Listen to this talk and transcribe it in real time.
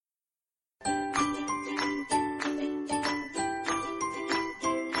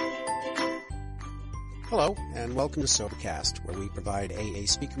Hello, and welcome to Sobercast, where we provide AA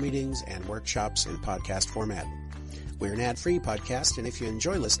speaker meetings and workshops in podcast format. We're an ad-free podcast, and if you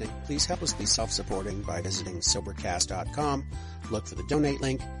enjoy listening, please help us be self-supporting by visiting Sobercast.com, look for the donate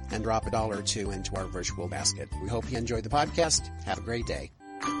link, and drop $1 or $2 into our virtual basket. We hope you enjoyed the podcast. Have a great day.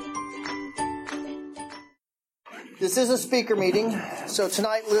 This is a speaker meeting, so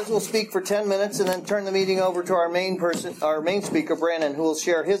tonight Liz will speak for 10 minutes and then turn the meeting over to our main speaker, Brandon, who will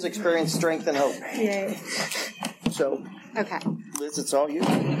share his experience, strength, and hope. Yay. So, okay. Liz, it's all you.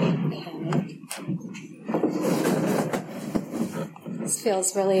 This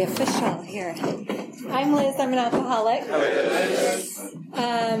feels really official here. I'm Liz. I'm an alcoholic.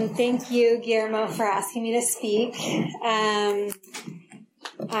 Thank you, Guillermo, for asking me to speak.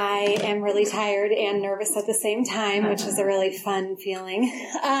 I am really tired and nervous at the same time, which is a really fun feeling.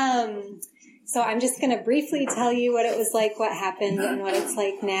 So I'm just going to briefly tell you what it was like, what happened, and what it's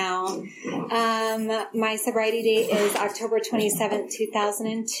like now. My sobriety date is October 27th,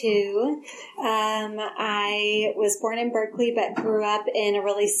 2002. I was born in Berkeley, but grew up in a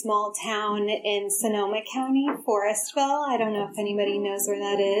really small town in Sonoma County, Forestville. I don't know if anybody knows where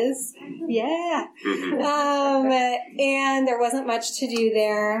that is. Yeah. And there wasn't much to do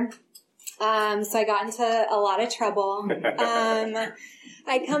there. So I got into a lot of trouble.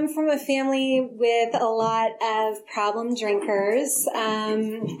 I come from a family with a lot of problem drinkers.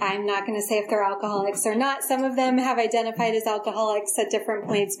 I'm not going to say if they're alcoholics or not. Some of them have identified as alcoholics at different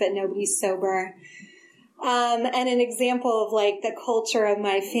points, but nobody's sober. And an example of like the culture of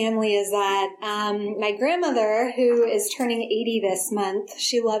my family is that my grandmother, who is turning 80 this month,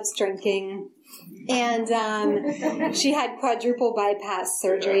 she loves drinking. And she had quadruple bypass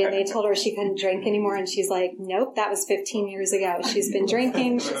surgery, and they told her she couldn't drink anymore, and she's like, nope, that was 15 years ago. She's been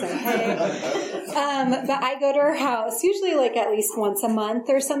drinking. She's okay. But I go to her house, usually like at least once a month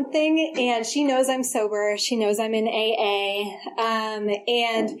or something, and she knows I'm sober. She knows I'm in AA.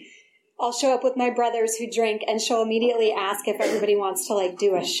 And I'll show up with my brothers who drink, and she'll immediately ask if everybody wants to like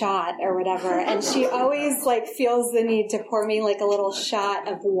do a shot or whatever. And she always like feels the need to pour me like a little shot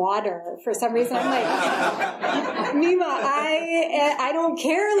of water. For some reason, I'm like, Mima, I don't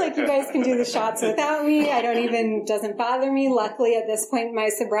care. Like, you guys can do the shots without me. Doesn't bother me. Luckily, at this point in my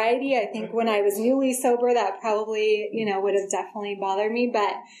sobriety, I think when I was newly sober, that probably, would have definitely bothered me.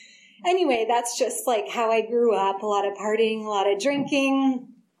 But anyway, that's just like how I grew up. A lot of partying, a lot of drinking.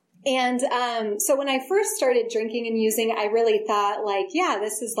 And so when I first started drinking and using, I really thought like, yeah,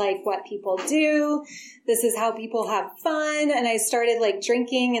 this is like what people do. This is how people have fun. And I started like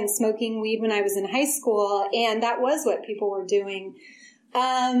drinking and smoking weed when I was in high school, and that was what people were doing.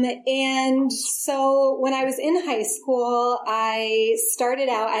 And so when I was in high school, I started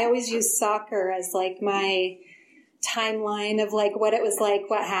out, I always used soccer as like my timeline of like what it was like,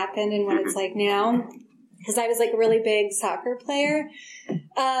 what happened, and what it's like now. Because I was like a really big soccer player.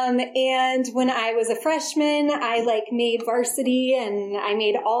 And when I was a freshman, I like made varsity and I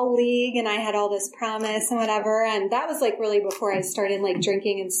made all league and I had all this promise and whatever. And that was like really before I started like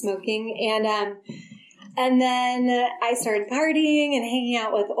drinking and smoking. And then I started partying and hanging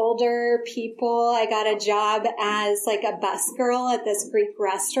out with older people. I got a job as like a busgirl at this Greek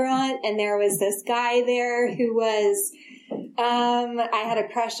restaurant. And there was this guy there who was, I had a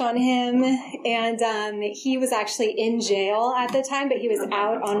crush on him, and he was actually in jail at the time, but he was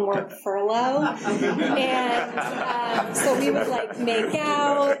out on work furlough. And so we would like make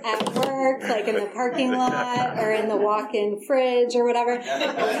out at work, like in the parking lot or in the walk-in fridge or whatever.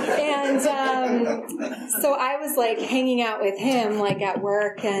 And so I was like hanging out with him like at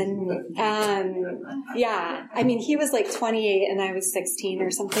work, and yeah, I mean, he was like 28 and I was 16 or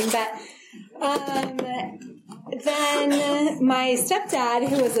something, but then my stepdad,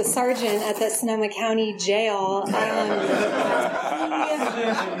 who was a sergeant at the Sonoma County Jail, he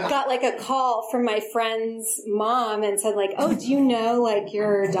got like a call from my friend's mom and said like, oh, do you know like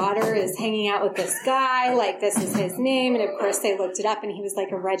your daughter is hanging out with this guy? Like, this is his name. And of course they looked it up, and he was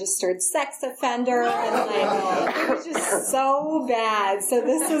like a registered sex offender, and like it was just so bad. So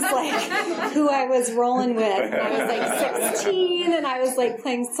this was like who I was rolling with. And I was like 16 and I was like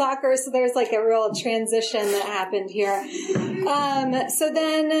playing soccer. So there's like a real transition that happened here. So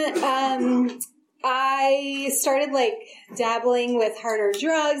then I started like dabbling with harder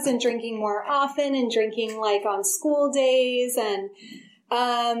drugs and drinking more often and drinking like on school days. And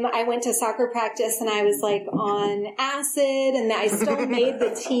I went to soccer practice and I was like on acid, and I still made the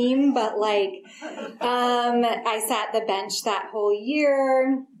team, but like I sat the bench that whole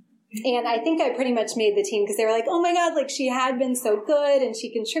year. And I think I pretty much made the team because they were like, oh my God, like she had been so good and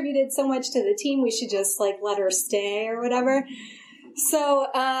she contributed so much to the team. We should just like let her stay or whatever. So,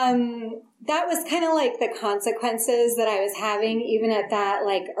 that was kind of like the consequences that I was having even at that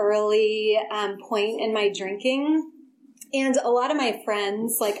like early, point in my drinking. And a lot of my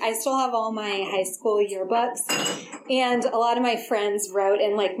friends, like I still have all my high school yearbooks, and a lot of my friends wrote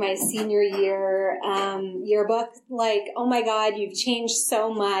in like my senior year yearbook, like, oh my God, you've changed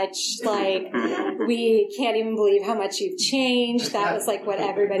so much. Like, we can't even believe how much you've changed. That was like what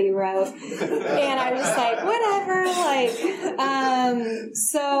everybody wrote. And I was like, whatever.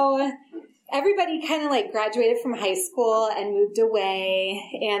 So everybody kind of like graduated from high school and moved away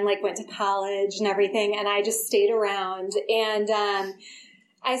and like went to college and everything. And I just stayed around, and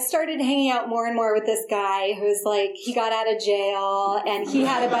I started hanging out more and more with this guy who's like, he got out of jail and he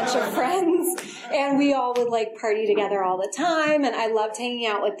had a bunch of friends, and we all would like party together all the time. And I loved hanging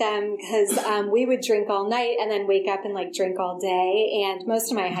out with them because we would drink all night and then wake up and like drink all day. And most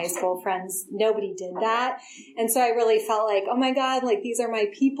of my high school friends, nobody did that. And so I really felt like, oh my God, like these are my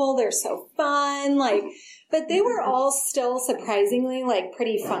people. They're so fun. Like, but they were all still surprisingly like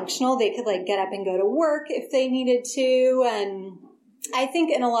pretty functional. They could like get up and go to work if they needed to. And I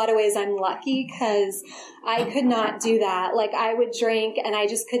think in a lot of ways I'm lucky because I could not do that. Like I would drink and I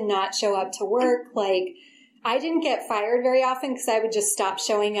just could not show up to work. Like I didn't get fired very often because I would just stop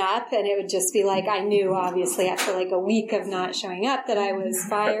showing up, and it would just be like, I knew obviously after like a week of not showing up that I was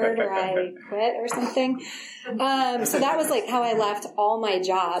fired or I quit or something. So that was like how I left all my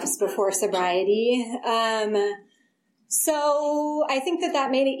jobs before sobriety. So I think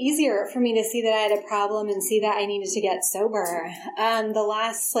that made it easier for me to see that I had a problem and see that I needed to get sober. The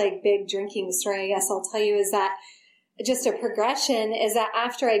last like big drinking story, I guess I'll tell you, is that just a progression is that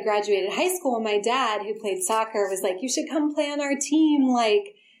after I graduated high school, my dad, who played soccer, was like, you should come play on our team.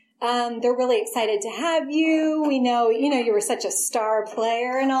 Like, they're really excited to have you. We know, you were such a star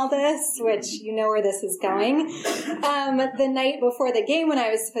player and all this, which you know where this is going. The night before the game when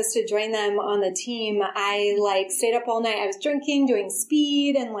I was supposed to join them on the team, I like stayed up all night. I was drinking, doing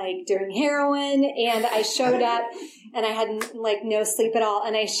speed and like doing heroin, and I showed up and I had like no sleep at all.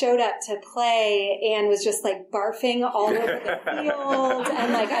 And I showed up to play and was just like barfing all over the field,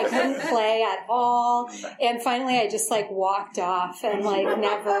 and like I couldn't play at all. And finally I just like walked off and like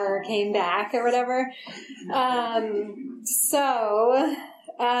never came back or whatever.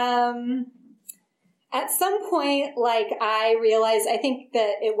 At some point, like, I realized, I think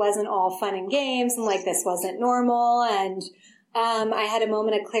that it wasn't all fun and games, and like this wasn't normal, and I had a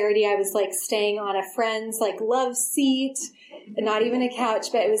moment of clarity. I was like staying on a friend's like love seat, not even a couch,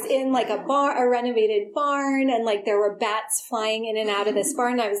 but it was in like a renovated barn, and like there were bats flying in and out of this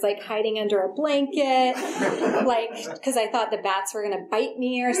barn. I was like hiding under a blanket, like, because I thought the bats were going to bite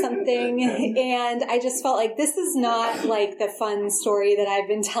me or something. And I just felt like this is not like the fun story that I've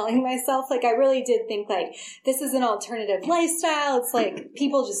been telling myself. Like I really did think like this is an alternative lifestyle. It's like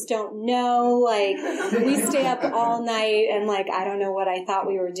people just don't know. Like we stay up all night and like I don't know what I thought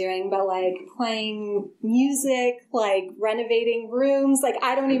we were doing, but like playing music, like renovating rooms. Like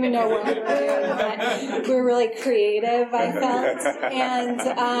I don't even know what we were doing, but we were really creative, I felt. And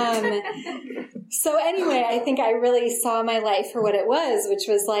so anyway, I think I really saw my life for what it was, which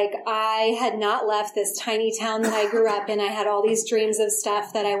was like I had not left this tiny town that I grew up in. I had all these dreams of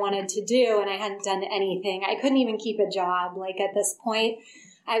stuff that I wanted to do, and I hadn't done anything. I couldn't even keep a job. Like at this point,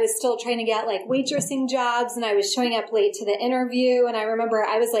 I was still trying to get like waitressing jobs, and I was showing up late to the interview. And I remember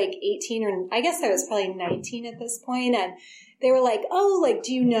I was like 18, or I guess I was probably 19 at this point, and they were like, oh, like,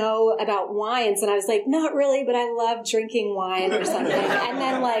 do you know about wines? And I was like, not really, but I love drinking wine or something. And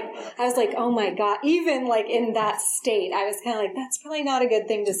then like, I was like, oh my God, even like in that state, I was kind of like, that's probably not a good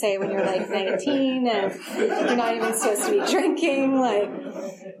thing to say when you're like 19 and you're not even supposed to be drinking. Like,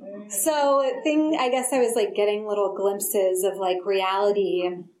 so I guess I was like getting little glimpses of like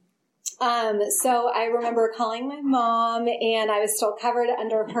reality. So I remember calling my mom, and I was still covered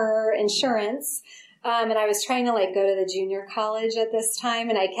under her insurance. And I was trying to like go to the junior college at this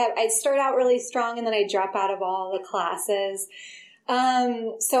time, and I'd start out really strong, and then I'd drop out of all the classes.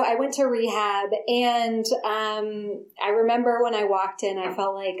 So I went to rehab, and I remember when I walked in, I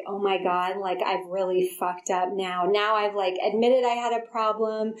felt like, oh my God, like I've really fucked up now. Now I've like admitted I had a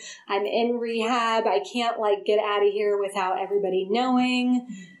problem. I'm in rehab. I can't like get out of here without everybody knowing.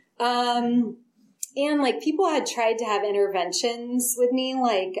 And like people had tried to have interventions with me,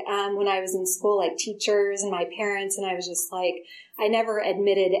 like when I was in school, like teachers and my parents, and I was just like, I never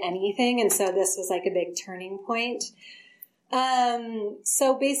admitted anything. And so this was like a big turning point.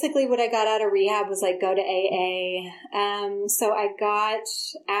 So basically what I got out of rehab was like go to AA. So I got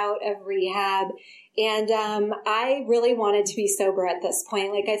out of rehab, and I really wanted to be sober at this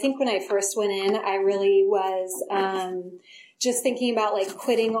point. Like I think when I first went in, I really was just thinking about like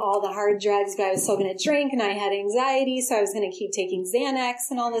quitting all the hard drugs, but I was still going to drink and I had anxiety. So I was going to keep taking Xanax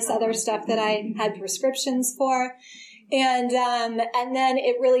and all this other stuff that I had prescriptions for. And then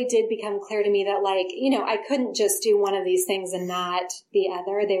it really did become clear to me that like, I couldn't just do one of these things and not the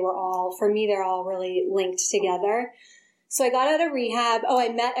other. They're all really linked together. So I got out of rehab. I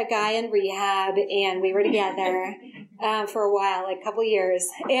met a guy in rehab and we were together, for a while, like a couple years.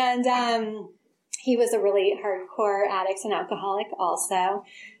 And, he was a really hardcore addict and alcoholic also.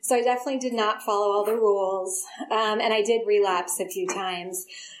 So I definitely did not follow all the rules. And I did relapse a few times.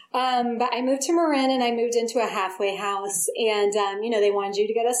 But I moved to Marin and I moved into a halfway house and, they wanted you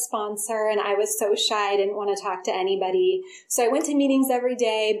to get a sponsor and I was so shy. I didn't want to talk to anybody. So I went to meetings every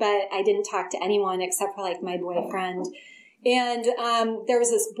day, but I didn't talk to anyone except for like my boyfriend. And there was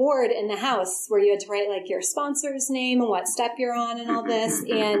this board in the house where you had to write like your sponsor's name and what step you're on and all this.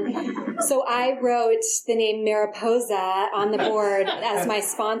 And so I wrote the name Mariposa on the board as my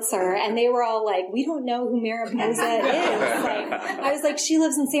sponsor. And they were all like, we don't know who Mariposa is. Like, I was like, she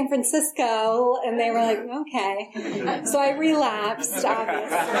lives in San Francisco. And they were like, okay. So I relapsed,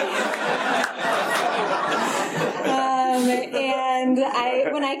 obviously. And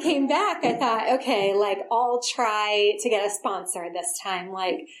when I came back, I thought, okay, like I'll try to get a sponsor this time.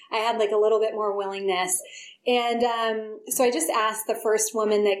 Like I had like a little bit more willingness. And, so I just asked the first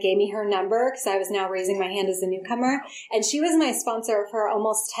woman that gave me her number because I was now raising my hand as a newcomer. And she was my sponsor for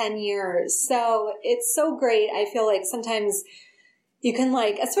almost 10 years. So it's so great. I feel like sometimes you can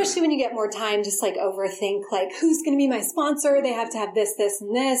like, especially when you get more time, just like overthink like, who's going to be my sponsor? They have to have this, this,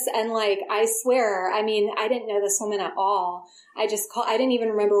 and this. And like, I swear, I mean, I didn't know this woman at all. I didn't even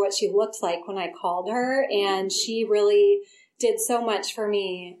remember what she looked like when I called her. And she really did so much for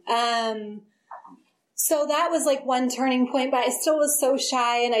me. So that was like one turning point, but I still was so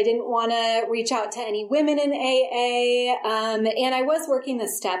shy and I didn't want to reach out to any women in AA. And I was working the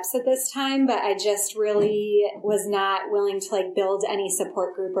steps at this time, but I just really was not willing to like build any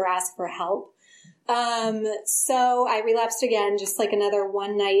support group or ask for help. So I relapsed again, just like another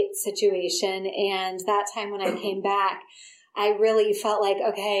one night situation. And that time when I came back, I really felt like,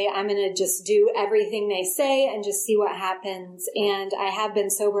 okay, I'm going to just do everything they say and just see what happens. And I have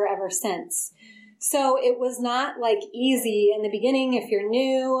been sober ever since. So it was not like easy in the beginning. If you're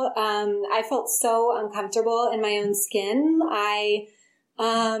new, I felt so uncomfortable in my own skin. I,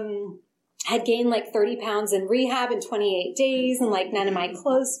 had gained like 30 pounds in rehab in 28 days and like none of my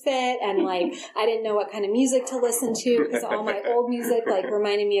clothes fit. And like, I didn't know what kind of music to listen to because all my old music like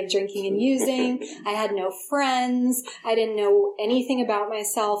reminded me of drinking and using. I had no friends. I didn't know anything about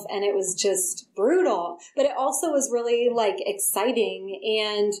myself and it was just brutal, but it also was really like exciting.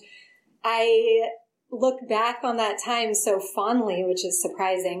 And I look back on that time so fondly, which is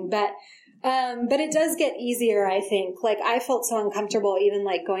surprising, but it does get easier, I think. Like, I felt so uncomfortable even,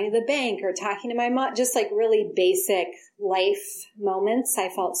 like, going to the bank or talking to my mom, just, like, really basic life moments. I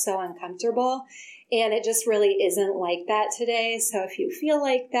felt so uncomfortable, and it just really isn't like that today. So if you feel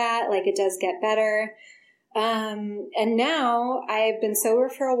like that, like, it does get better. And now I've been sober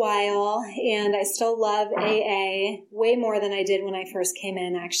for a while, and I still love AA way more than I did when I first came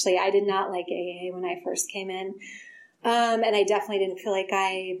in, actually. I did not like AA when I first came in. And I definitely didn't feel like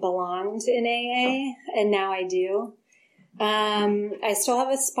I belonged in AA, and now I do. I still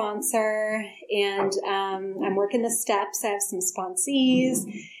have a sponsor, and I'm working the steps. I have some sponsees,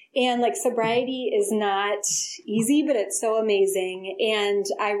 and like sobriety is not easy, but it's so amazing. And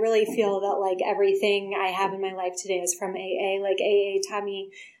I really feel that like everything I have in my life today is from AA. Like AA taught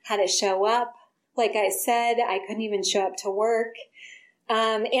me how to show up. Like I said, I couldn't even show up to work.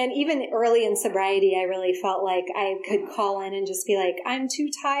 And even early in sobriety, I really felt like I could call in and just be like, I'm too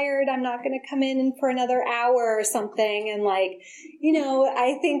tired. I'm not going to come in for another hour or something. And like, you know,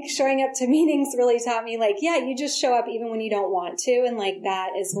 I think showing up to meetings really taught me like, yeah, you just show up even when you don't want to. And like, that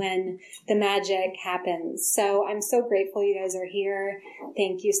is when the magic happens. So I'm so grateful you guys are here.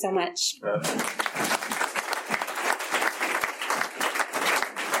 Thank you so much.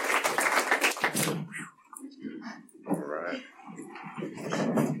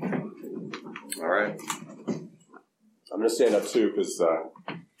 All right. I'm going to stand up too because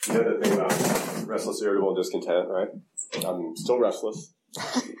you know the thing about restless, irritable, and discontent, right? I'm still restless,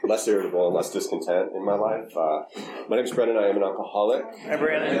 less irritable, and less discontent in my life. My name's Brennan. I am an alcoholic. Hi,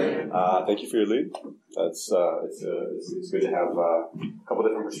 Brennan. Thank you for your lead. It's good to have a couple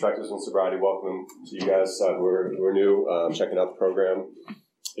different perspectives on sobriety. Welcome to you guys who are new, checking out the program.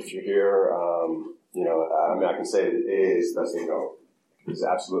 If you're here, you know, I mean, I can say that AA is the best thing going. It's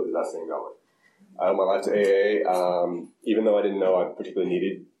absolutely the best thing going. I owe my life to AA, even though I didn't know I particularly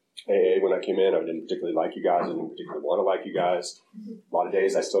needed AA when I came in. I didn't particularly like you guys. I didn't particularly want to like you guys. A lot of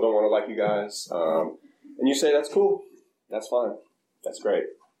days I still don't want to like you guys. And you say, that's cool. That's fine. That's great.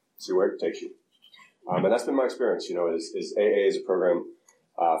 See where it takes you. And that's been my experience, is AA is a program.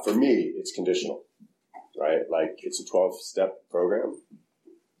 For me, it's conditional, right? Like, it's a 12-step program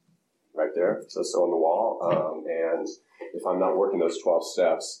right there. So it's on the wall. And if I'm not working those 12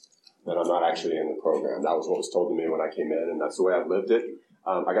 steps, then I'm not actually in the program. That was what was told to me when I came in, and that's the way I've lived it.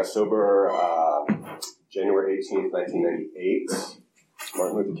 I got sober January 18th, 1998,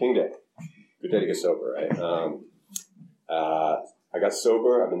 Martin Luther King Day. Good day to get sober, right? I got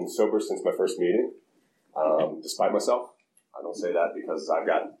sober. I've been sober since my first meeting, despite myself. I don't say that because I've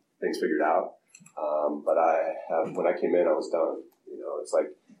got things figured out. But when I came in, I was done. It's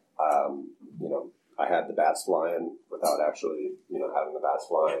like, I had the bats flying without actually, having the bats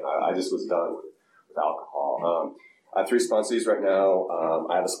flying. I just was done with alcohol. I have 3 sponsees right now.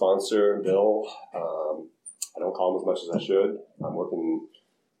 I have a sponsor, Bill. I don't call him as much as I should. I'm working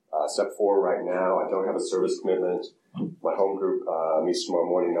step 4 right now. I don't have a service commitment. My home group meets tomorrow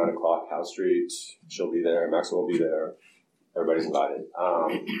morning, 9 o'clock, House Street. She'll be there. Maxwell will be there. Everybody's invited.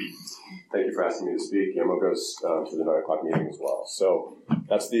 Thank you for asking me to speak. Guillermo goes to the 9 o'clock meeting as well. So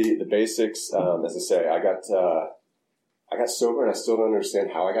that's the basics. As I say, I got sober, and I still don't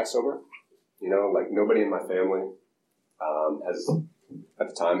understand how I got sober. Like, nobody in my family has at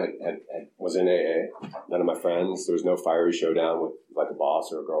the time was in AA. None of my friends. There was no fiery showdown with like a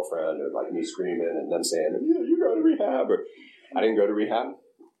boss or a girlfriend, or like me screaming and them saying, "Yeah, you go to rehab." Or I didn't go to rehab.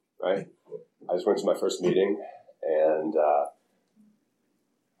 Right. I just went to my first meeting. And the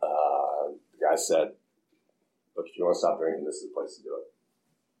guy said, "Look, if you want to stop drinking, this is the place to do it."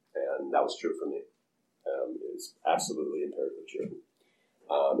 And that was true for me. It was absolutely empirically true.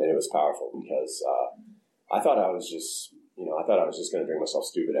 And it was powerful because I thought I was just going to drink myself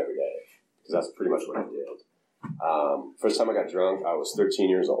stupid every day, because that's pretty much what I did. First time I got drunk, I was 13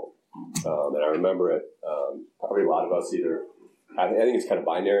 years old. And I remember it. Probably a lot of us either... I think it's kind of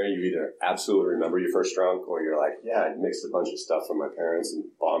binary. You either absolutely remember your first drunk, or you're like, yeah, I mixed a bunch of stuff from my parents and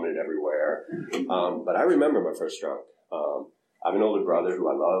vomited everywhere. But I remember my first drunk. I have an older brother who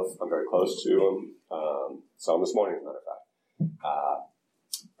I love. I'm very close to him. Saw him this morning, as a matter of fact.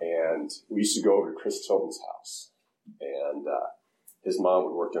 And we used to go over to Chris Tilton's house. And his mom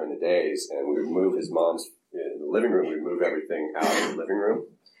would work during the days, and we would move his mom's, in the living room, we'd move everything out of the living room.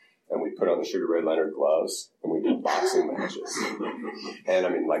 And we put on the Sugar Ray Leonard gloves, and we did boxing matches. And I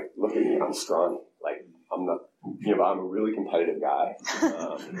mean, like, look at me, I'm strong. Like, I'm not, but I'm a really competitive guy.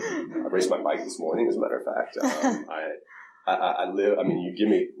 I raced my bike this morning, as a matter of fact. I live, I mean, you give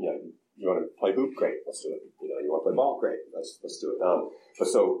me, you want to play hoop? Great, let's do it. You want to play ball? Great, let's do it. But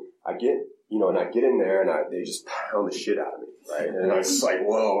so I get, and I get in there, and they just pound the shit out of me, right? And I was just like,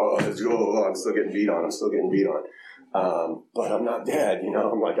 whoa, let's go. I'm still getting beat on. But I'm not dead,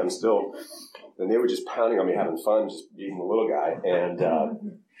 I'm still, and they were just pounding on me, having fun, just beating the little guy. And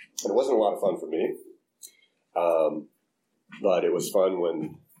it wasn't a lot of fun for me. But it was fun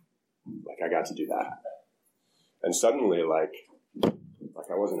when, like, I got to do that. And suddenly, like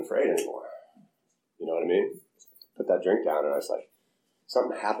I wasn't afraid anymore. You know what I mean? Put that drink down, and I was like,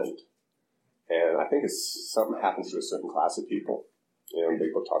 something happened. And I think something happens to a certain class of people.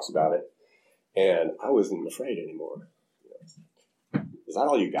 Big Book talks about it. And I wasn't afraid anymore. Is that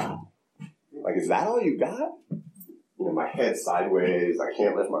all you got? Like, is that all you got? My head's sideways. I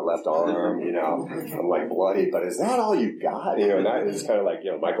can't lift my left arm. I'm like bloody. But is that all you got? And that is kind of like,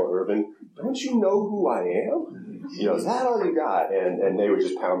 Michael Irvin. Don't you know who I am? Is that all you got? And they would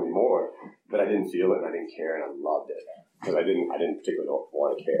just pound me more. But I didn't feel it, and I didn't care, and I loved it because I didn't particularly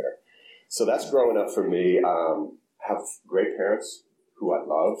want to care. So that's growing up for me. Have great parents who I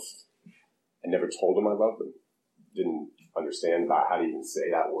love. I never told them I loved them. Didn't understand about how to even say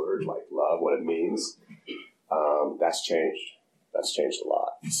that word, like love, what it means. That's changed. That's changed a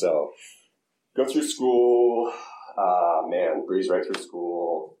lot. So go through school, breeze right through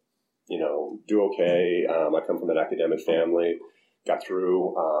school, do okay. I come from an academic family, got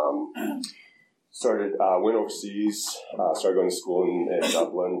through, went overseas, started going to school in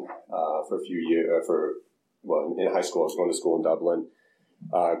Dublin for a few years. In high school I was going to school in Dublin.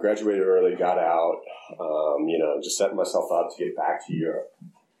 Graduated early, got out, just setting myself up to get back to Europe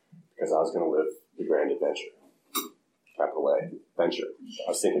because I was going to live the grand adventure. Capital A, venture. I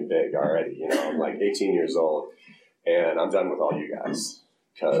was thinking big already, I'm like 18 years old, and I'm done with all you guys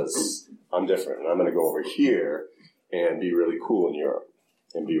because I'm different, and I'm going to go over here and be really cool in Europe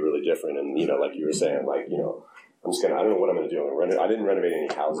and be really different. And, like you were saying, like, I'm just I don't know what I'm going to do. I didn't renovate any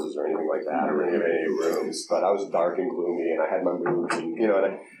houses or anything like that or renovate any rooms, but I was dark and gloomy, and I had my moods, and,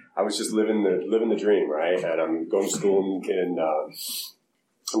 and I was just living the dream, right? And I'm going to school in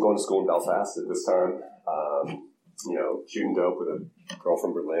Belfast at this time. Shooting dope with a girl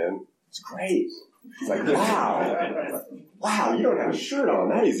from Berlin. It's great. It's like, wow, you don't have a shirt on.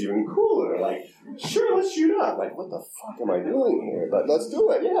 That is even cooler. Like, sure, let's shoot up. Like, what the fuck am I doing here? But let's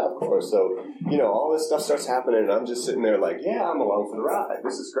do it. Yeah, of course. So, all this stuff starts happening, and I'm just sitting there like, yeah, I'm along for the ride.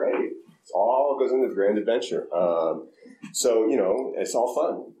 This is great. It all goes into the grand adventure. So, it's all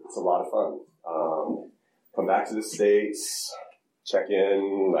fun. It's a lot of fun. Come back to the States, check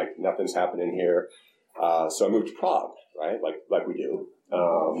in, like nothing's happening here. So I moved to Prague, right? Like we do.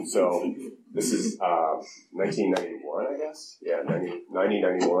 So this is 1991, I guess. Yeah,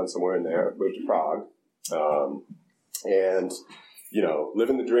 91, somewhere in there. Moved to Prague. And,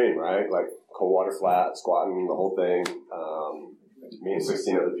 living the dream, right? Like Coldwater Flat, squatting, the whole thing. Me and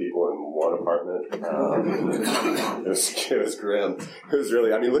 16 other people in one apartment. It was grim. It was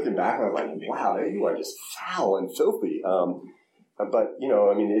really, looking back, I was like, wow, you are just foul and filthy. But,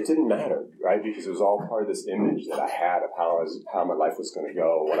 it didn't matter, right? Because it was all part of this image that I had of how my life was going to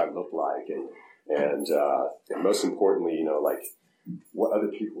go, what I looked like, and most importantly, what other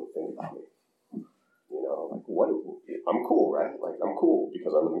people would think about me. I'm cool, right? Like, I'm cool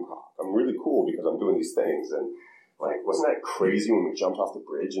because I live in Prague. I'm really cool because I'm doing these things. And, wasn't that crazy when we jumped off the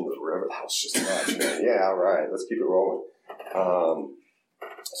bridge into the river? That was just nuts, man. Yeah, all right, let's keep it rolling.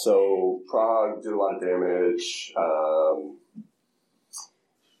 So Prague did a lot of damage.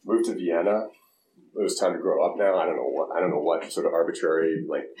 Moved to Vienna. It was time to grow up now. I don't know what sort of arbitrary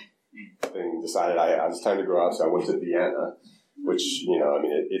thing decided it was time to grow up. So I went to Vienna, which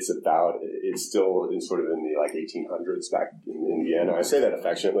it's still sort of in the 1800s back in Vienna. I say that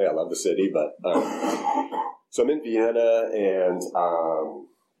affectionately. I love the city, but so I'm in Vienna and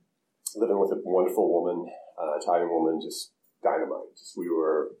living with a wonderful woman, Italian woman, just dynamite.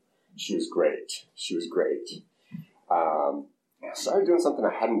 She was great. I started doing something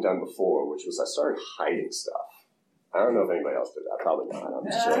I hadn't done before, which was I started hiding stuff. I don't know if anybody else did that. Probably not.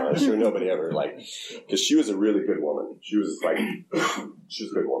 I'm sure nobody ever, because she was a really good woman. She was a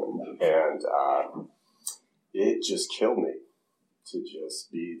good woman. And it just killed me to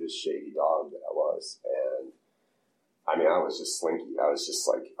just be this shady dog that I was. And, I was just slinky. I was just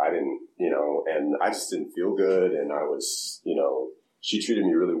I didn't, and I just didn't feel good. And I was, she treated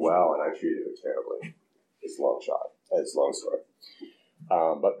me really well, and I treated her terribly. It's a long shot. It's a long story.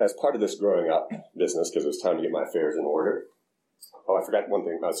 But as part of this growing up business, because it was time to get my affairs in order. Oh, I forgot one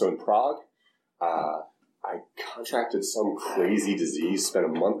thing. So in Prague, I contracted some crazy disease, spent a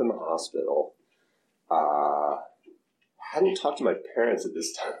month in the hospital. Hadn't talked to my parents at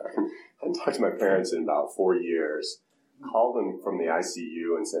this time. Hadn't talked to my parents in about 4 years. Called them from the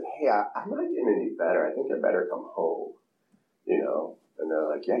ICU and said, hey, I'm not getting any better. I think I better come home. And they're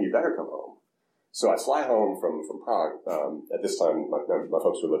like, yeah, you better come home. So I fly home from Prague. At this time, my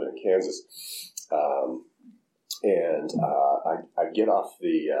folks were living in Kansas. I get off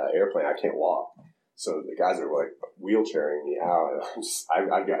the airplane. I can't walk. So the guys are wheelchairing me out. I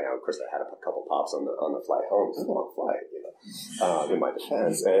got, of course, I had a couple pops on the flight home. It's a long flight, in my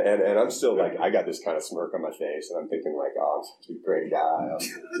defense. And I'm still I got this kind of smirk on my face, and I'm thinking oh, I'm such a great guy. I'm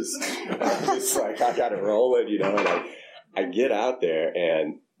just I got it rolling, and I get out there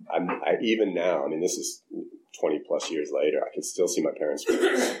and even now, this is 20 plus years later, I can still see my parents'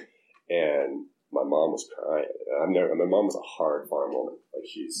 face. And my mom was crying. My mom was a hard farm woman.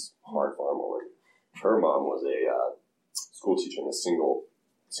 She's a hard farm woman. Her mom was a school teacher in a single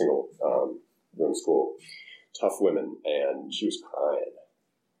room school. Tough women. And she was crying.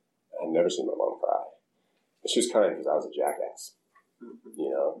 I'd never seen my mom cry. But she was crying because I was a jackass.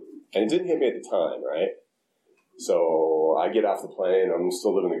 And it didn't hit me at the time, right? So I get off the plane, I'm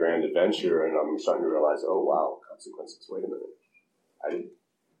still living the grand adventure, and I'm starting to realize, oh, wow, consequences. Wait a minute.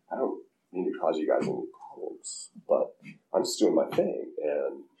 I don't mean to cause you guys any problems, but I'm just doing my thing.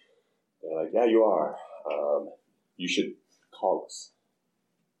 And they're like, yeah, you are. You should call us.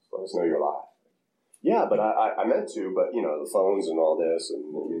 Let us know you're alive. Yeah, but I meant to, but, the phones and all this.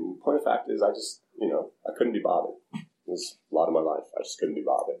 And the point of fact is I just, I couldn't be bothered. It was a lot of my life. I just couldn't be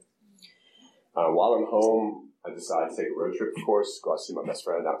bothered. While I'm home, I decided to take a road trip, of course, go out to see my best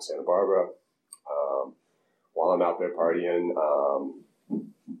friend out in Santa Barbara. While I'm out there partying,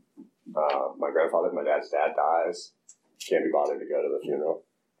 my grandfather, my dad's dad, dies. Can't be bothered to go to the funeral.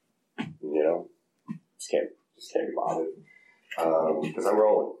 Just can't be bothered. Because I'm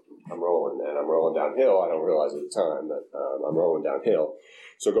rolling, and I'm rolling downhill. I don't realize at the time that I'm rolling downhill.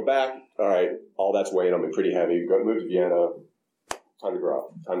 So go back. All right, all that's weighing on me pretty heavy. Move to Vienna. Time to grow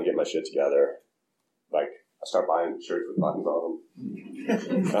up. Time to get my shit together. I start buying shirts with buttons on them.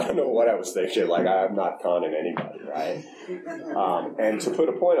 I don't know what I was thinking. Like, I'm not conning anybody, right? And to put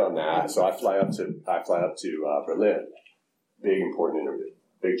a point on that, so I fly up to Berlin. Big important interview,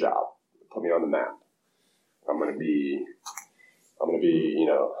 big job. Put me on the map. I'm gonna be,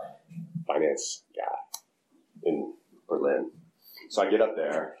 finance guy in Berlin. So I get up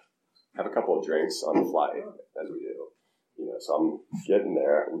there, have a couple of drinks on the flight, as we do. So I'm getting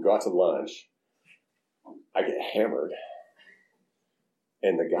there. We go out to lunch. I get hammered.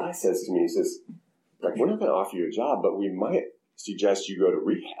 And the guy says to me, he says, like, we're not going to offer you a job, but we might suggest you go to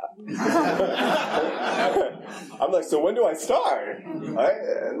rehab. I'm like, so when do I start? When do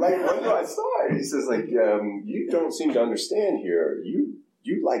I start? He says, like, you don't seem to understand here. You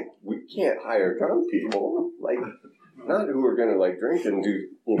like, we can't hire drunk people, like, not who are going to, like, drink and do,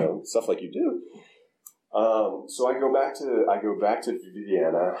 stuff like you do. So I go back to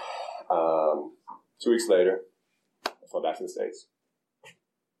Vienna. 2 weeks later, I flew back to the States.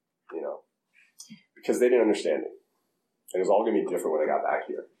 Because they didn't understand me. And it was all going to be different when I got back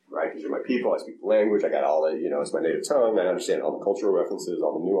here, right? Because you're my people, I speak the language, I got all the, it's my native tongue, I understand all the cultural references,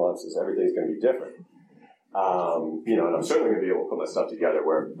 all the nuances, everything's going to be different. And I'm certainly going to be able to put my stuff together,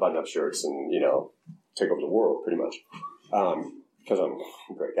 wear button-up shirts, and, take over the world, pretty much. Because I'm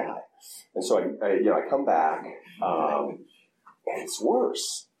a great guy. And so I come back, and it's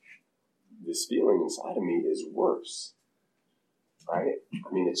worse. This feeling inside of me is worse. Right?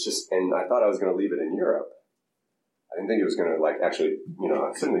 I mean, it's just, and I thought I was going to leave it in Europe. I didn't think it was going to, like, actually,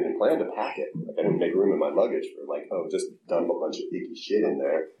 I certainly didn't plan to pack it. Like, I didn't make room in my luggage for, like, just dump a bunch of icky shit in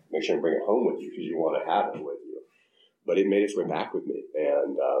there, make sure and bring it home with you because you want to have it with you. But it made its way back with me.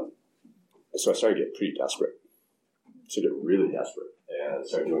 And so I started to get pretty desperate. To get really desperate. And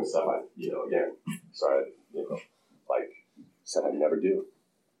started doing stuff said I'd never do.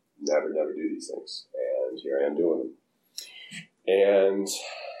 Never do these things. And here I am doing them. And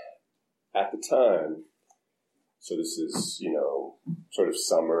at the time, so this is, sort of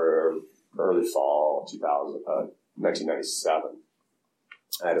summer, early fall, 1997,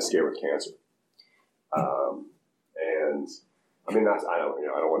 I had a scare with cancer. And I mean, I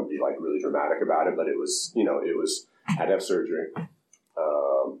don't want to be like really dramatic about it, but it was, I had to have surgery.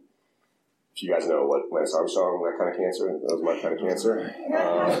 If you guys know what Lance Armstrong, that kind of cancer, that was my kind of cancer.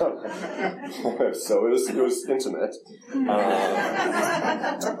 So it was intimate. And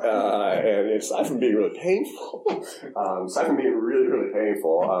aside from being really painful,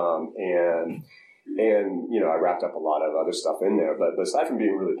 and I wrapped up a lot of other stuff in there, but aside from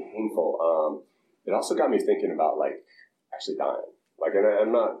being really painful, it also got me thinking about, like, actually dying. Like, and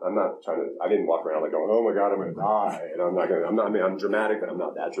I'm not trying to, I didn't walk around like going, oh my God, I'm going to die. And I'm dramatic, but I'm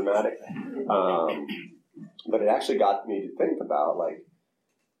not that dramatic. But it actually got me to think about, like,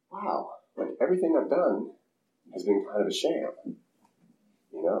 wow, like, everything I've done has been kind of a sham.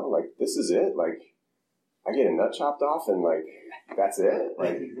 Like, this is it. Like, I get a nut chopped off and, like, that's it?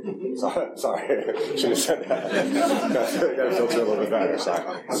 Like, sorry. Shouldn't have said that. Got to filter a little bit better.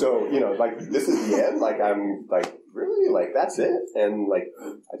 Sorry. So, like, this is the end? Like, I'm, like, really? Like, that's it? And, like,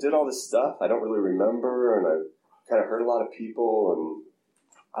 I did all this stuff I don't really remember, and I kind of hurt a lot of people, and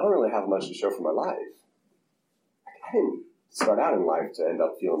I don't really have much to show for my life. I didn't start out in life to end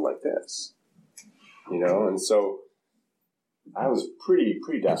up feeling like this. And so I was pretty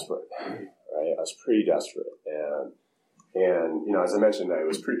desperate, right? I was pretty desperate. And as I mentioned, it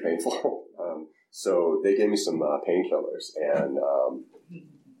was pretty painful. So they gave me some painkillers, and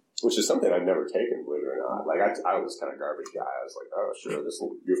which is something I've never taken, believe it or not. Like, I was kind of garbage guy. I was like, oh, sure, this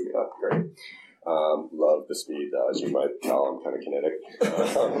will goof me up. Great. Love the speed, though. As you might tell, I'm kind of kinetic.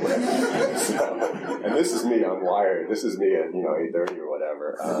 And this is me on Wired. This is me at, 8:30 or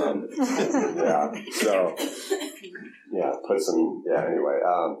whatever. Anyway.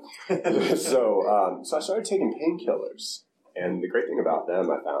 So I started taking painkillers. And the great thing about them,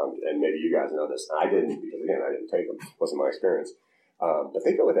 I found, and maybe you guys know this, I didn't, because, again, I didn't take them. It wasn't my experience. But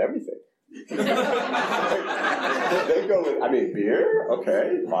they go with everything. They go with, beer,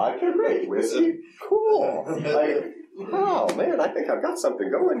 okay, vodka, great, whiskey, cool. Like, wow, man, I think I've got something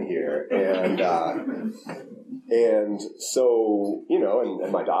going here. And so,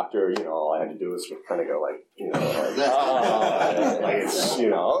 and my doctor, all I had to do was kind of go like, like it's,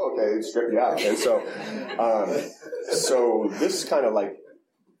 okay, strip you out. And so this kind of like,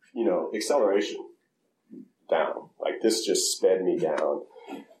 acceleration down, like this just sped me down.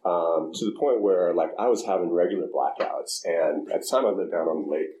 To the point where, like, I was having regular blackouts, and at the time I lived down on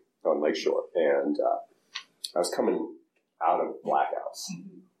Lakeshore, and I was coming out of blackouts,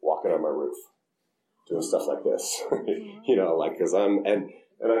 walking on my roof, doing stuff like this, because and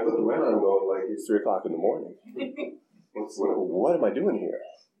And I look around and going, like, it's 3 o'clock in the morning. What am I doing here?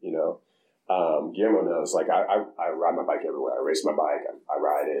 You know? Guillermo knows, like, I ride my bike everywhere. I race my bike. I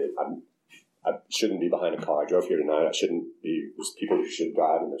ride it. I shouldn't be behind a car. I drove here tonight. I shouldn't be. There's people who should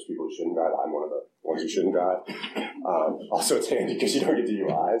drive, and there's people who shouldn't drive. I'm one of the ones who shouldn't drive. Also, it's handy because you don't get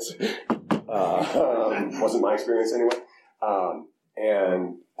DUIs. Wasn't my experience anyway.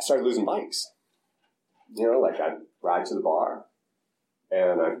 And I started losing bikes. You know, like I'd ride to the bar,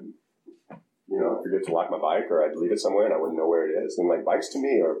 and I'd, forget to lock my bike, or I'd leave it somewhere, and I wouldn't know where it is. And like bikes to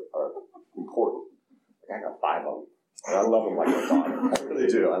me are important. Like, I got 5 of them. And I love them like my daughter. I really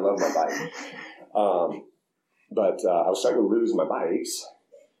do. I love my bike. But I was starting to lose my bikes,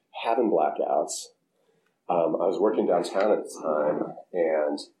 having blackouts. I was working downtown at the time,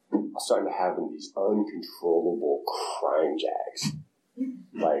 and I was starting to have these uncontrollable crying jags.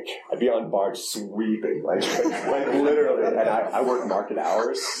 Like, I'd be on barge sweeping, like literally. And I work market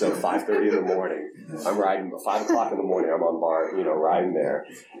hours, so 5:30 in the morning. I'm riding, 5 o'clock in the morning, I'm on bar, riding there.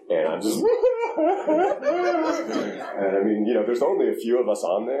 And I'm just, and I mean, there's only a few of us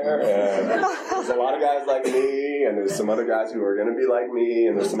on there. And there's a lot of guys like me, and there's some other guys who are going to be like me,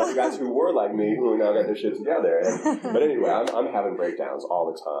 and there's some other guys who were like me who now got their shit together. But anyway, I'm having breakdowns all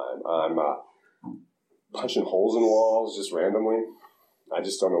the time. I'm punching holes in walls just randomly. I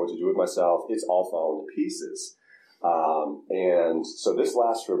just don't know what to do with myself. It's all falling to pieces. And so this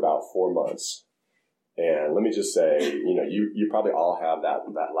lasts for about 4 months. And let me just say, you probably all have that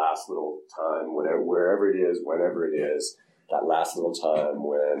last little time, wherever it is, whenever it is, that last little time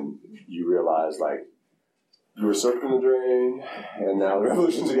when you realize, like, you were circling the drain, and now the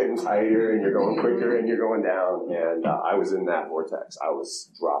revolutions are getting tighter, and you're going quicker, and you're going down. And I was in that vortex. I was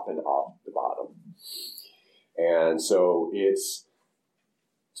dropping off the bottom. And so it's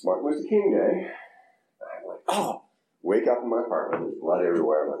Martin Luther King Day. I'm like, wake up in my apartment, there's blood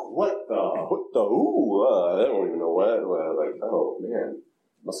everywhere. I'm like, what the, I don't even know what. Like, oh man,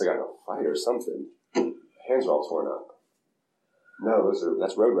 must have gotten a fight or something. Hands are all torn up. No,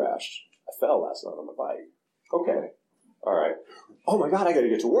 that's road rash. I fell last night on my bike. Okay, all right. Oh my God, I got to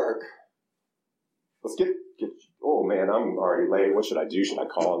get to work. Let's get. Oh man, I'm already late. What should I do? Should I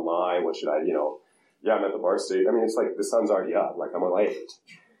call and lie? What should I? Yeah, I'm at the bar state. I mean, it's like the sun's already up. Like, I'm late.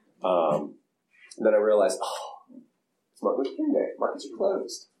 Then I realized, it's Martin Luther King Day. Markets are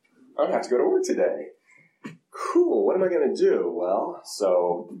closed. I don't have to go to work today. Cool. What am I going to do? Well,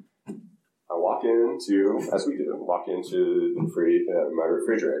 so I walk into my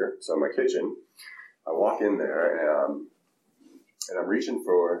refrigerator, so my kitchen. I walk in there, and I'm reaching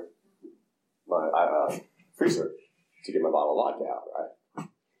for my freezer to get my bottle of vodka out, right?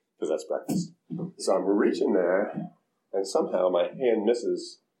 Because that's breakfast. So I'm reaching there, and somehow my hand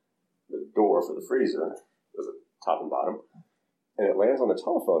misses the door for the freezer. There's a top and bottom. And it lands on the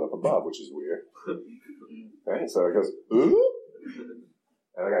telephone up above, which is weird. Right? So it goes, ooh!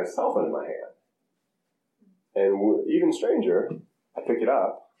 And I got his telephone in my hand. And even stranger, I pick it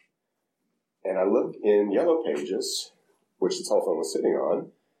up, and I look in Yellow Pages, which the telephone was sitting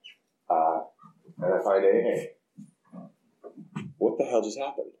on, and I find AA. What the hell just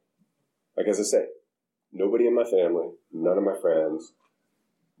happened? Like, as I say, nobody in my family, none of my friends,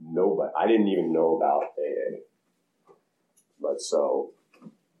 nobody. I didn't even know about AA. But so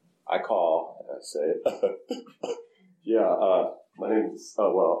I call and I say, my name's,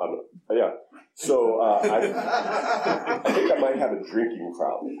 So I think I might have a drinking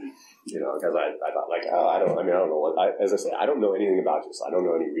problem, because I thought, like, I don't know what, as I say, I don't know anything about this. I don't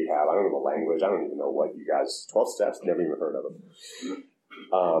know any rehab. I don't know the language. I don't even know what you guys, 12 steps, never even heard of them.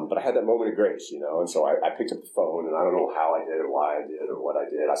 But I had that moment of grace, and so I picked up the phone, and I don't know how I did it, why I did, or what I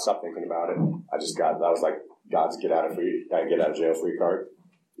did. I stopped thinking about it. That was like God's get out of jail free card.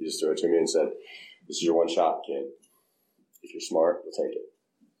 He just threw it to me and said, "This is your one shot, kid. If you're smart, you'll take it."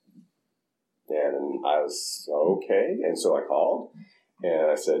 And I was okay, and so I called,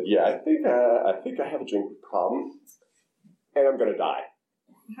 and I said, "Yeah, I think I have a drinking problem, and I'm gonna die."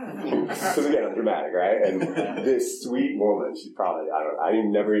 Because again, I'm dramatic, right? And this sweet woman, she probably, I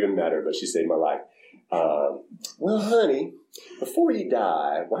never even met her, but she saved my life. Well, honey, before you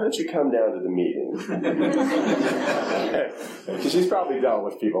die, why don't you come down to the meeting? Because she's probably dealt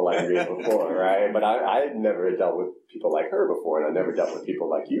with people like me before, right? But I had never dealt with people like her before, and I never dealt with people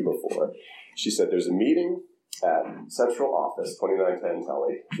like you before. She said, there's a meeting at Central Office, 2910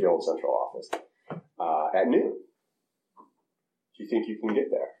 Telly, the old Central Office, at noon. Do you think you can get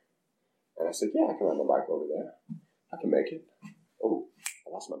there? And I said, yeah, I can ride my bike over there. I can make it. Oh, I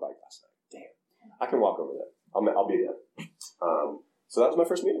lost my bike last night. Damn. I can walk over there. I'll be there. So that was my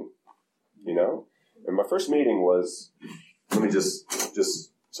first meeting, And my first meeting was, let me just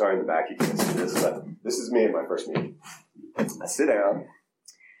Sorry, in the back you can't see this, but this is me at my first meeting. I sit down,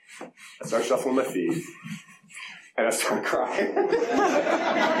 I start shuffling my feet, and I start crying.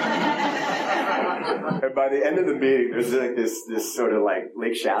 And by the end of the meeting, there's like this sort of like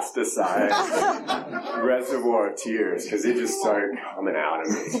Lake Shasta size reservoir of tears, because it just started coming out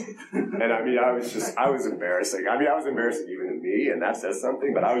of me. And I mean, I was embarrassing. I mean, I was embarrassing even to me, and that says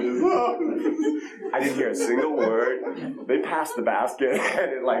something, but I was just, I didn't hear a single word. They passed the basket,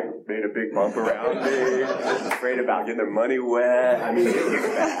 and it like made a big bump around me. I was afraid about getting their money wet. I mean, it was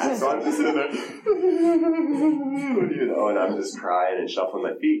bad. So I'm just sitting there, you know, and I'm just crying and shuffling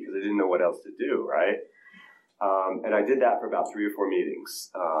my feet because I didn't know what else to do, right? And I did that for about 3 or 4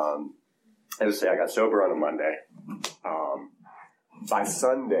 meetings. As I say, I got sober on a Monday. By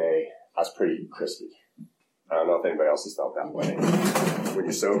Sunday, I was pretty crispy. I don't know if anybody else has felt that way. When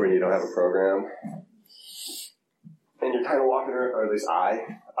you're sober and you don't have a program, and you're kind of walking around, or at least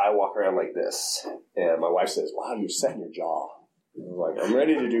I walk around like this. And my wife says, "Wow, you're setting your jaw." I'm like, I'm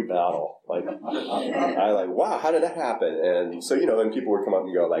ready to do battle. Like, I like, wow, how did that happen? And so, you know, then people would come up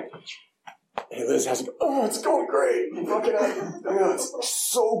and go like, "Hey, Liz, how's it going?" "Oh, it's going great. Fucking, it's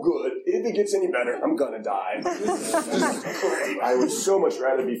so good. If it gets any better, I'm gonna die. This is great. I would so much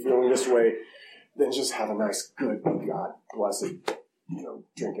rather be feeling this way than just have a nice, good, God blessed, you know,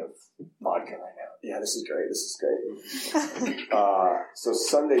 drink of vodka right now. Yeah, this is great. This is great." So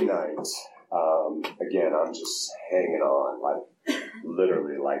Sunday night, again, I'm just hanging on, like,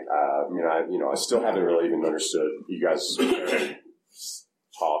 literally, like, I still haven't really even understood you guys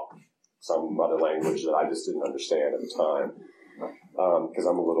talk some other language that I just didn't understand at the time. Because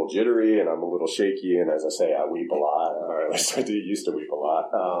I'm a little jittery and I'm a little shaky, and as I say, I weep a lot, or at least I used to weep a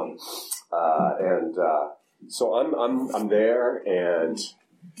lot. So I'm there, and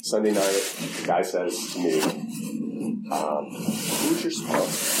Sunday night, the guy says to me, "Who's your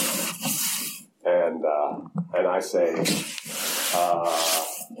sponsor?" And I say,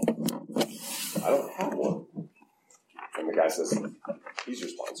 "I don't have one." And the guy says, "He's your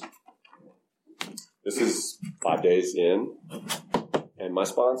sponsor." This is 5 days in, and my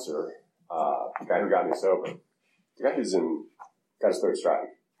sponsor, the guy who got me sober, the guy who's got his third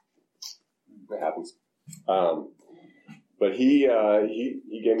strike. That happens. But he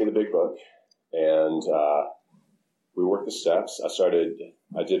gave me the big book, and we worked the steps. I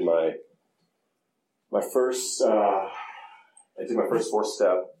did my first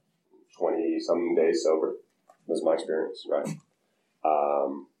 4-step, 20-some days sober. Was my experience, right?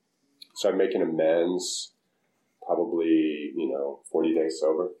 Started making amends, probably, 40 days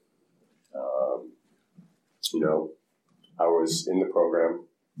sober. I was in the program.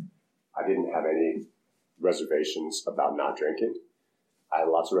 I didn't have any reservations about not drinking. I had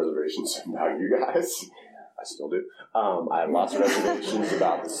lots of reservations about you guys. I still do. I had lots of reservations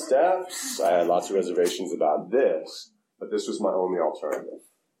about the steps. I had lots of reservations about this, but this was my only alternative,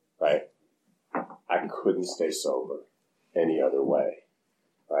 right? I couldn't stay sober any other way,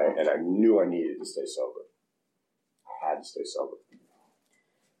 right? And I knew I needed to stay sober. I had to stay sober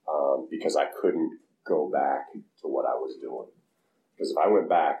because I couldn't go back to what I was doing. Because if I went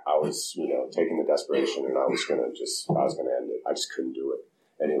back, I was, taking the desperation, and I was going to end it. I just couldn't do it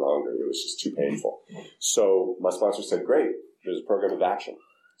any longer. It was just too painful. So my sponsor said, "Great, there's a program of action."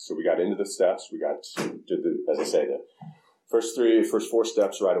 So we got into the steps. We did the first 4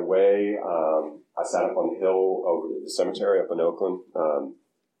 steps right away. I sat up on the hill over the cemetery up in Oakland.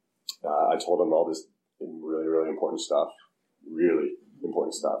 I told them all this really, really important stuff. Really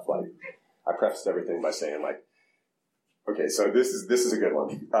important stuff. Like, I prefaced everything by saying, like, "Okay, so this is a good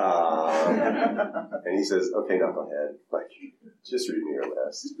one." And he says, "Okay, knucklehead, like, just read me your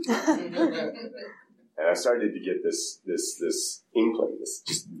list." And I started to get this inkling, this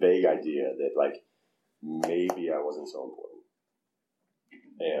just vague idea that, like, maybe I wasn't so important.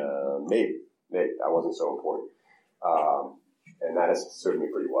 And maybe I wasn't so important. And that has served me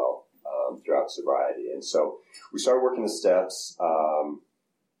pretty well throughout sobriety. And so we started working the steps,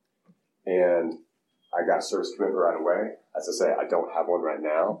 and I got a service commitment right away. As I say, I don't have one right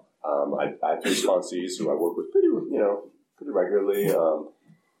now. I have 3 sponsees who I work with pretty regularly.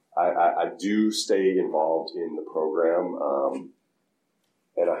 I do stay involved in the program.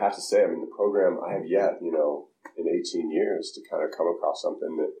 And I have to say, the program, I have yet, in 18 years to kind of come across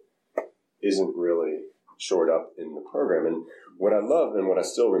something that isn't really shored up in the program. And what I love and what I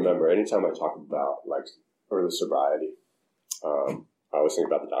still remember, anytime I talk about, like, early sobriety, I always think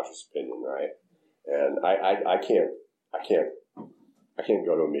about the doctor's opinion, right? And I can't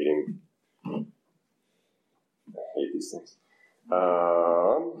go to a meeting. I hate these things.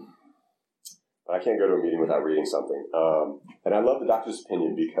 but I can't go to a meeting without reading something. And I love the doctor's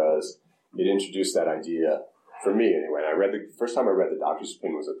opinion because it introduced that idea, for me anyway. The first time I read the doctor's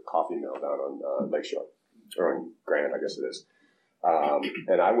opinion was at the coffee mill down on Lakeshore, or on Grand, I guess it is.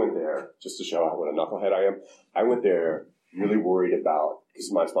 And I went there, just to show what a knucklehead I am, I went there really worried about,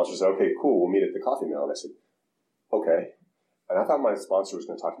 because my sponsor said, okay, cool, we'll meet at the coffee mill. And I said, okay. And I thought my sponsor was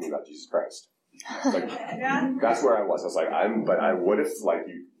going to talk to me about Jesus Christ. Like, that's where I was. I was like, what if,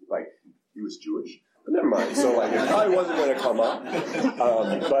 he was Jewish? But never mind. So, it probably wasn't going to come up.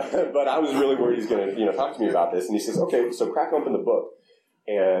 But I was really worried he's going to, talk to me about this. And he says, okay, so crack open the book.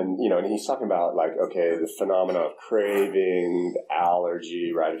 And, and he's talking about, the phenomena of craving, the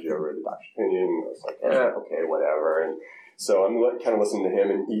allergy, right? If you ever read the doctor's opinion, I was like, okay, whatever. And so I'm kind of listening to him.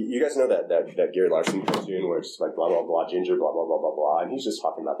 And you guys know that Gary Larson cartoon where it's like, blah, blah, blah, ginger, blah, blah, blah, blah, blah. And he's just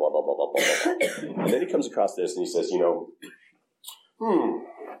talking about blah, blah, blah, blah, blah, blah. And then he comes across this and he says,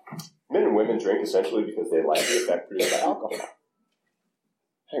 men and women drink essentially because they like the effect produced by alcohol.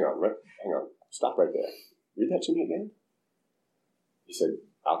 Hang on. Stop right there. Read that to me again. He said,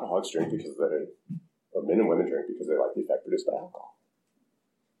 alcoholics drink because men and women drink because they like the effect produced by alcohol.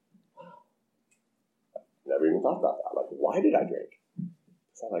 Never even thought about that. Why did I drink?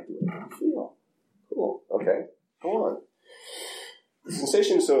 Because I like the way I feel. Cool. Okay. Go on. The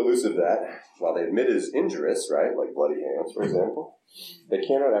sensation is so elusive that, while they admit it is injurious, right, like bloody hands, for example, they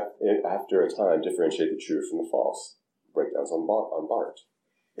cannot, after a time, differentiate the true from the false. Breakdowns on Bart.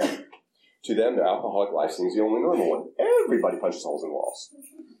 To them, their alcoholic life seems the only normal one. Everybody punches holes in walls.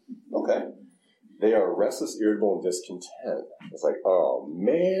 Okay. They are restless, irritable, and discontent. It's like, oh,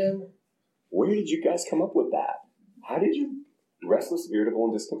 man, where did you guys come up with that? How did you restless, irritable,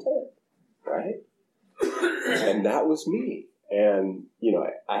 and discontent? Right? And that was me. And,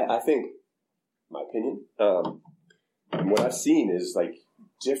 I think, my opinion, what I've seen is,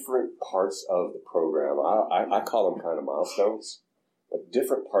 different parts of the program. I call them kind of milestones. But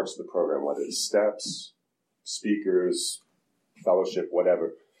different parts of the program, whether it's steps, speakers, fellowship,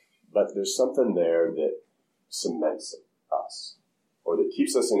 whatever. But there's something there that cements us, or that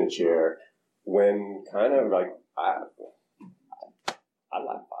keeps us in a chair when kind of I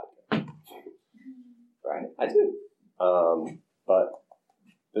like vodka, right? I do. But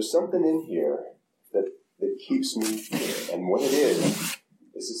there's something in here that keeps me here. And what it is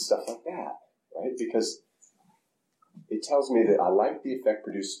it's stuff like that, right? Because it tells me that I like the effect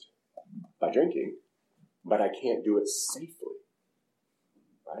produced by drinking, but I can't do it safely,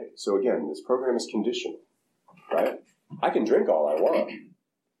 right? So again, this program is conditional, right? I can drink all I want.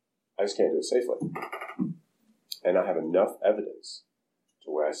 I just can't do it safely. And I have enough evidence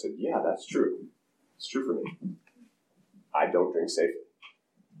to where I said, yeah, that's true. It's true for me. I don't drink safely.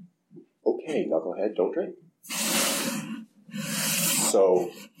 Okay, knucklehead, don't drink.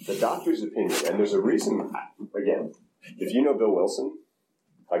 So the doctor's opinion, and there's a reason, again, if you know Bill Wilson,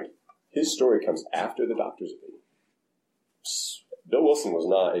 his story comes after the doctor's opinion. Bill Wilson was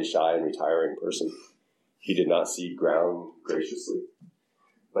not a shy and retiring person. He did not cede ground graciously.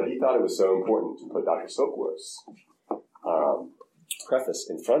 But he thought it was so important to put Dr. Silkworth's preface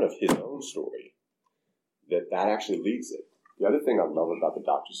in front of his own story that actually leads it. The other thing I love about the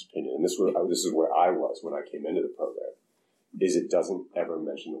doctor's opinion, and this is where I was when I came into the program, is it doesn't ever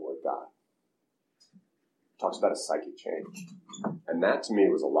mention the word God. It talks about a psychic change. And that to me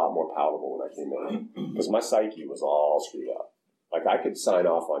was a lot more palatable when I came in. Because my psyche was all screwed up. I could sign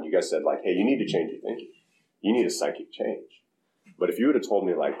off on, you guys said, hey, you need to change your thinking. You need a psychic change. But if you would have told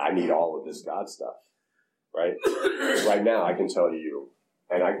me, I need all of this God stuff, right? Right now, I can tell you,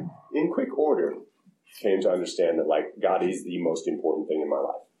 and I, in quick order, came to understand that, God is the most important thing in my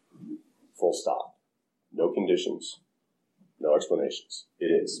life. Full stop. No conditions. No explanations.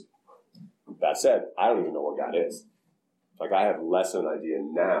 It is. That said, I don't even know what God is. I have less of an idea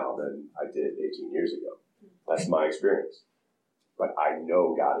now than I did 18 years ago. That's my experience. But I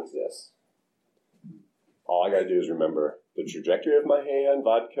know God exists. All I got to do is remember the trajectory of my hand,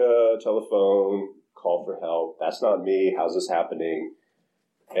 vodka, telephone, call for help. That's not me. How's this happening?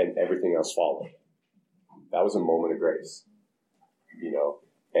 And everything else followed. That was a moment of grace.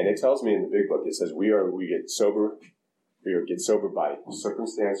 And it tells me in the big book, it says we get sober by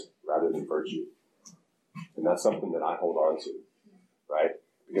circumstance rather than virtue. And that's something that I hold on to, right?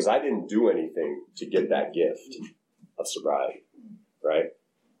 Because I didn't do anything to get that gift of sobriety, right?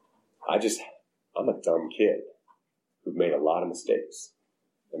 I'm a dumb kid who made a lot of mistakes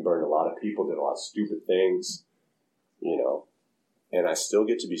and burned a lot of people, did a lot of stupid things, and I still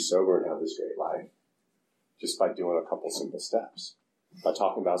get to be sober and have this great life just by doing a couple simple steps, by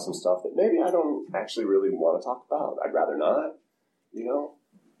talking about some stuff that maybe I don't actually really want to talk about. I'd rather not,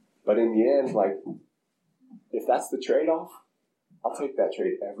 But in the end, like, if that's the trade-off, I'll take that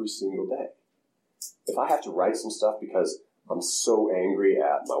trade every single day. If I have to write some stuff because I'm so angry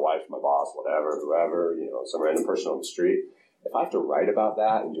at my wife, my boss, whatever, whoever, some random person on the street, if I have to write about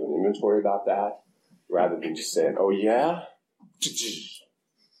that and do an inventory about that, rather than just saying, oh yeah,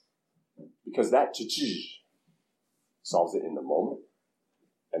 because that solves it in the moment.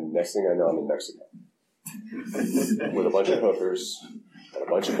 And next thing I know, I'm in Mexico with a bunch of hookers and a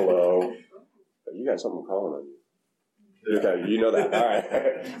bunch of blow. But you got something crawling on you. Okay, you know that. All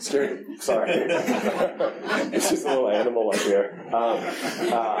right. Scared. Sorry. It's just a little animal up here. But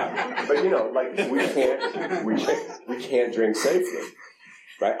like we can't drink safely.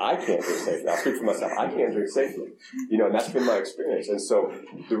 Right? I can't drink safely. I'll speak for myself. I can't drink safely. And that's been my experience. And so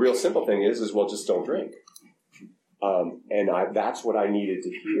the real simple thing is well, just don't drink. That's what I needed to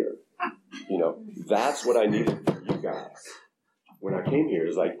hear. That's what I needed from you guys. When I came here,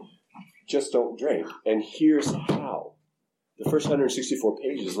 is like, just don't drink. And here's how. The first 164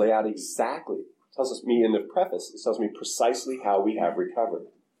 pages lay out exactly, tells me in the preface, it tells me precisely how we have recovered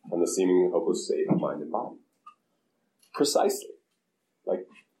from the seemingly hopeless state of mind and body. Precisely. Like,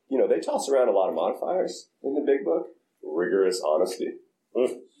 they toss around a lot of modifiers in the big book. Rigorous honesty.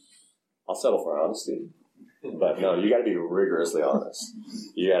 I'll settle for honesty. But no, you got to be rigorously honest.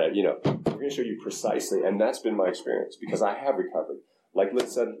 You got to, we're going to show you precisely, and that's been my experience because I have recovered. Like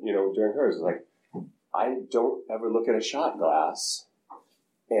Liz said, during hers, like, I don't ever look at a shot glass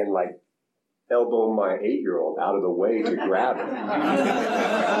and like elbow my 8-year-old out of the way to grab it.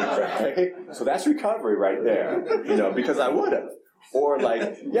 Right? So that's recovery right there, because I would have. Or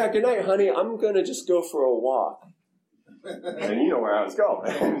like, yeah, good night, honey. I'm going to just go for a walk. And you know where I was going.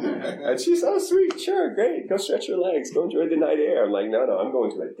 And she's, oh, sweet, sure, great. Go stretch your legs. Go enjoy the night air. I'm like, no, I'm going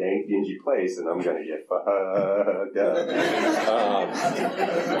to a dank, dingy place, and I'm going to get fucked up.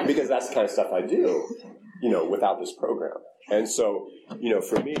 Because that's the kind of stuff I do, without this program. And so,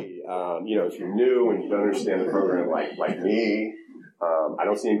 for me, if you're new and you don't understand the program like me, I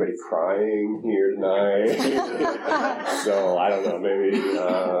don't see anybody crying here tonight. So, I don't know, maybe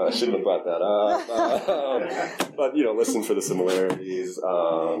I shouldn't have brought that up. But, listen for the similarities.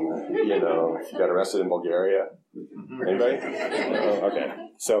 If you got arrested in Bulgaria. Anybody? Okay.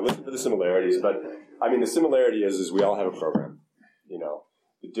 So, listen for the similarities. But, the similarity is we all have a program.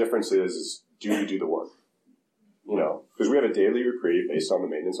 The difference is do you do the work? Because we have a daily reprieve based on the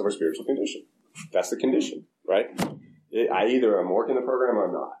maintenance of our spiritual condition. That's the condition, right? I either am working the program or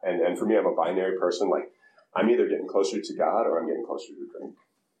I'm not. And for me, I'm a binary person. Like, I'm either getting closer to God or I'm getting closer to drink.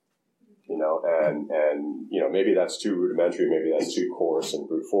 And maybe that's too rudimentary, maybe that's too coarse and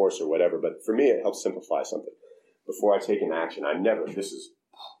brute force or whatever. But for me, it helps simplify something. Before I take an action, never even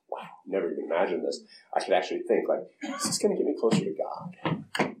imagined this. I could actually think, like, is this going to get me closer to God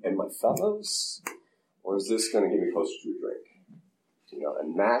and my fellows? Or is this going to get me closer to a drink?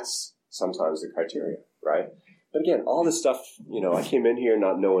 And that's sometimes the criteria, right? But again, all this stuff, I came in here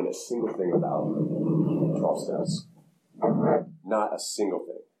not knowing a single thing about 12 steps. Not a single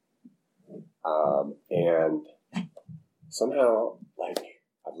thing. And somehow, like,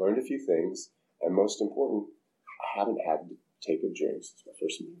 I've learned a few things, and most important, I haven't had to take a drink since my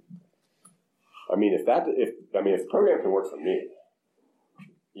first meeting. If the program can work for me,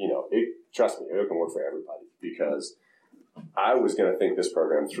 trust me, it can work for everybody, because I was going to think this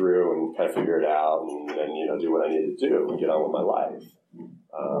program through and kind of figure it out and do what I needed to do and get on with my life.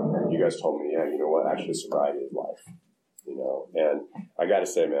 And you guys told me, yeah, you know what, actually sobriety is life. And I got to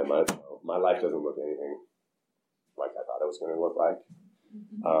say, man, my life doesn't look anything like I thought it was going to look like.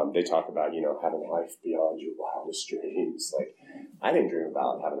 They talk about, having a life beyond your wildest dreams. Like, I didn't dream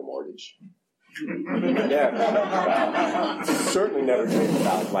about having a mortgage. Certainly never dreamed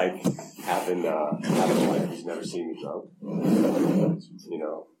about, like, having a wife who's never seen me drunk.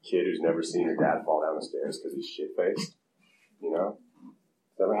 Kid who's never seen her dad fall down the stairs because he's shit-faced.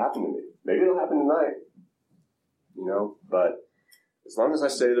 Never happened to me. Maybe it'll happen tonight. But as long as I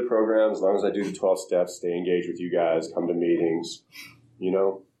stay to the program, as long as I do the 12 steps, stay engaged with you guys, come to meetings,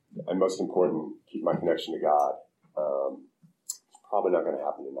 and most important, keep my connection to God, it's probably not going to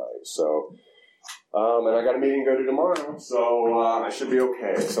happen tonight. So, and I got a meeting to go to tomorrow, so I should be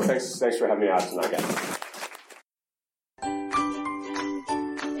okay. So thanks for having me out tonight, guys.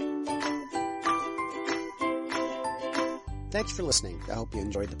 Thanks for listening. I hope you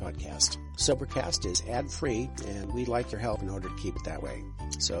enjoyed the podcast. Sobercast is ad-free, and we'd like your help in order to keep it that way.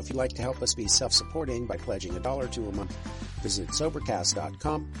 So if you'd like to help us be self-supporting by pledging $1 or $2 a month, visit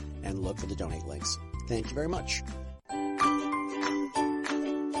Sobercast.com and look for the donate links. Thank you very much.